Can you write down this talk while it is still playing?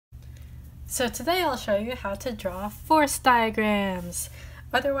So today I'll show you how to draw force diagrams,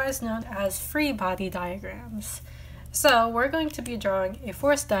 otherwise known as free body diagrams. So we're going to be drawing a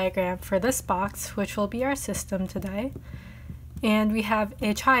force diagram for this box, which will be our system today. And we have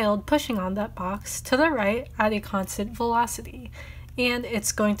a child pushing on that box to the right at a constant velocity. And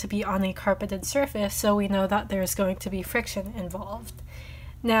it's going to be on a carpeted surface, so we know that there's going to be friction involved.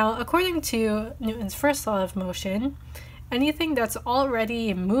 Now, according to Newton's first law of motion, anything that's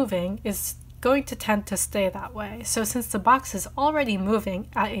already moving is going to tend to stay that way. So since the box is already moving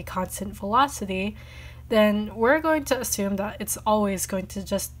at a constant velocity, then we're going to assume that it's always going to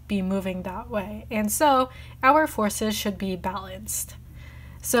just be moving that way. And so our forces should be balanced.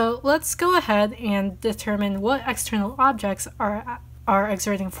 So let's go ahead and determine what external objects are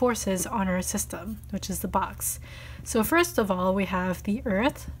exerting forces on our system, which is the box. So first of all, we have the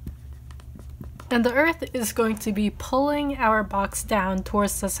Earth. And the Earth is going to be pulling our box down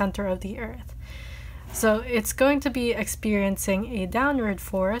towards the center of the Earth. So it's going to be experiencing a downward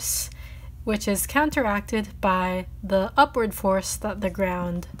force, which is counteracted by the upward force that the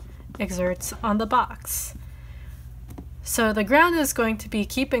ground exerts on the box. So the ground is going to be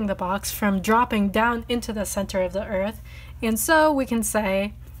keeping the box from dropping down into the center of the Earth, and so we can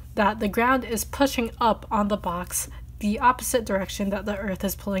say that the ground is pushing up on the box the opposite direction that the Earth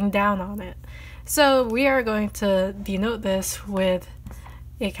is pulling down on it. So we are going to denote this with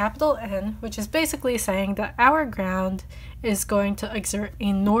a capital N, which is basically saying that our ground is going to exert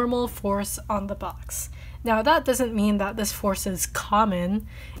a normal force on the box. Now that doesn't mean that this force is common,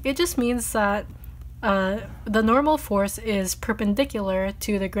 it just means that the normal force is perpendicular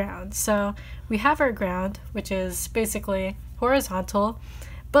to the ground. So we have our ground, which is basically horizontal,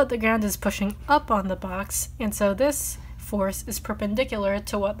 but the ground is pushing up on the box, and so this force is perpendicular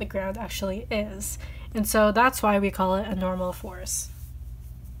to what the ground actually is. And so that's why we call it a normal force.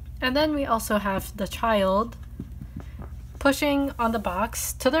 And then we also have the child pushing on the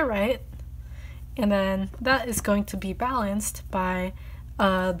box to the right, and then that is going to be balanced by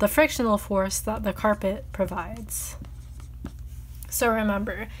the frictional force that the carpet provides. So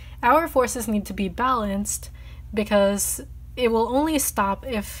remember, our forces need to be balanced because it will only stop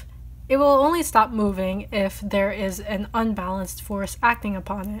moving if there is an unbalanced force acting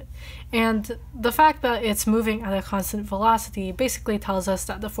upon it. And the fact that it's moving at a constant velocity basically tells us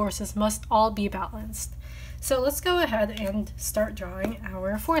that the forces must all be balanced. So let's go ahead and start drawing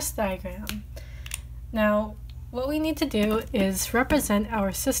our force diagram. Now, what we need to do is represent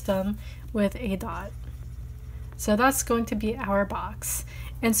our system with a dot. So that's going to be our box.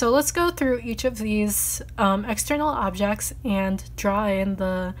 And so let's go through each of these external objects and draw in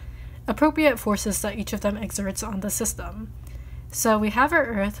the appropriate forces that each of them exerts on the system. So we have our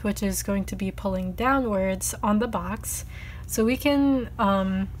Earth, which is going to be pulling downwards on the box. So we can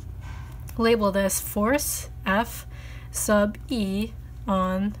label this force F sub E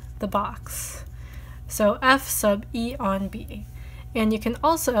on the box. So F sub E on B. And you can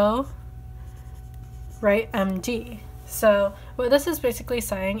also write mg. So what this is basically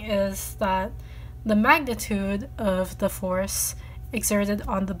saying is that the magnitude of the force exerted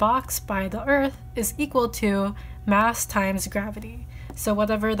on the box by the Earth is equal to mass times gravity. So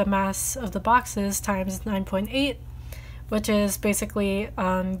whatever the mass of the box is times 9.8, which is basically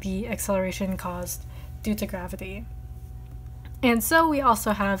the acceleration caused due to gravity. And so we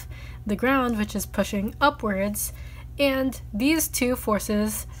also have the ground, which is pushing upwards, and these two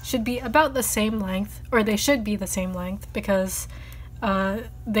forces should be about the same length, or they should be the same length, because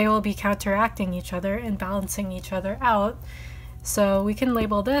they will be counteracting each other and balancing each other out. So we can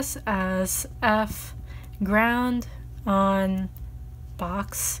label this as F ground on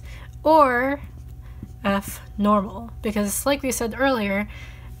box, or F normal, because like we said earlier,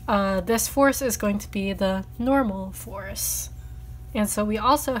 this force is going to be the normal force. And so we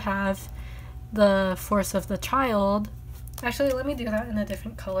also have the force of the child. Actually, let me do that in a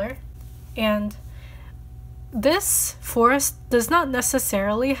different color. And this force does not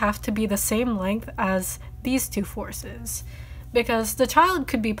necessarily have to be the same length as these two forces, because the child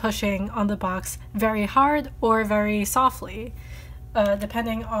could be pushing on the box very hard or very softly,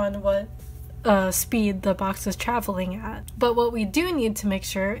 depending on what speed the box is traveling at. But what we do need to make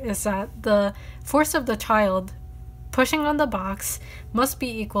sure is that the force of the child pushing on the box must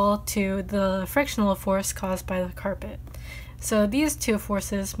be equal to the frictional force caused by the carpet. So these two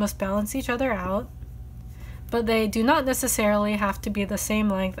forces must balance each other out, but they do not necessarily have to be the same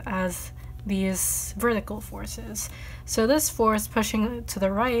length as these vertical forces. So this force pushing to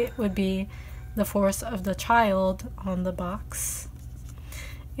the right would be the force of the child on the box,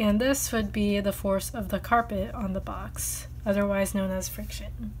 and this would be the force of the carpet on the box, otherwise known as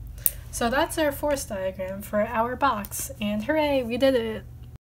friction. So that's our force diagram for our box, and hooray, we did it!